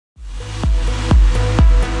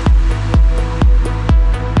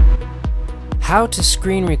How to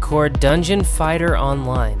screen record Dungeon Fighter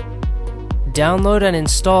online. Download and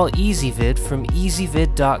install EasyVid from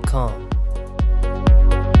easyvid.com.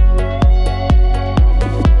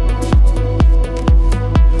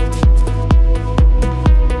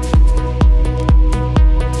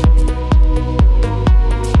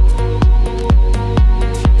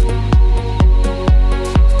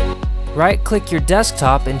 Right-click your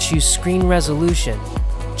desktop and choose Screen Resolution.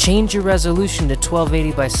 Change your resolution to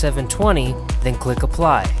 1280 by 720, then click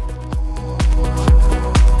Apply.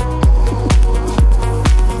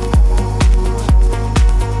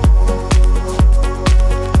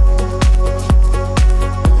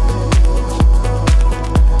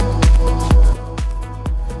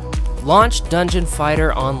 Launch Dungeon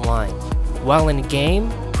Fighter online. While in game,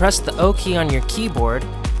 press the O key on your keyboard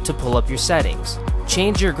to pull up your settings.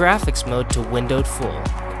 Change your graphics mode to windowed full.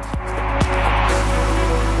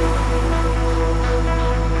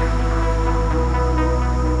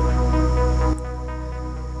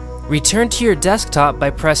 Return to your desktop by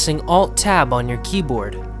pressing Alt-Tab on your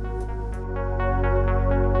keyboard.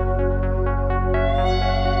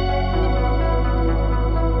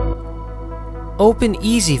 Open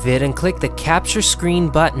EasyVid and click the Capture Screen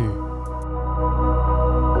button.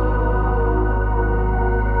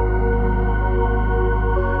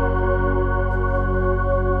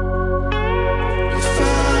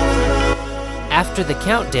 After the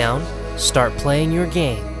countdown, start playing your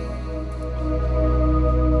game.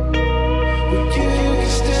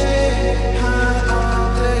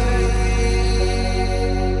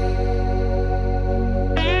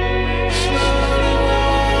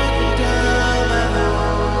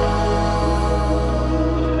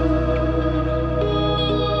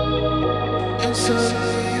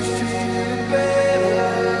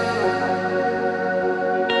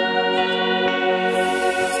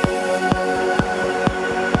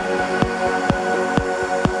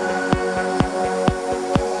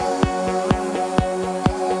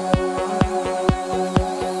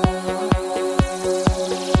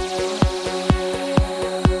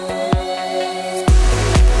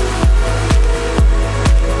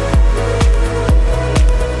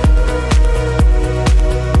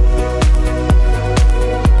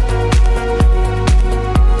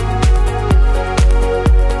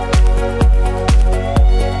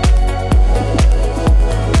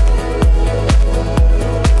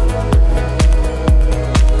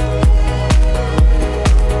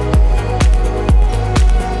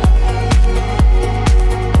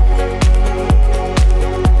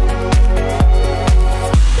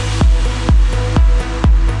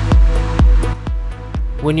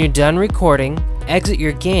 When you're done recording, exit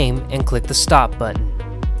your game and click the stop button.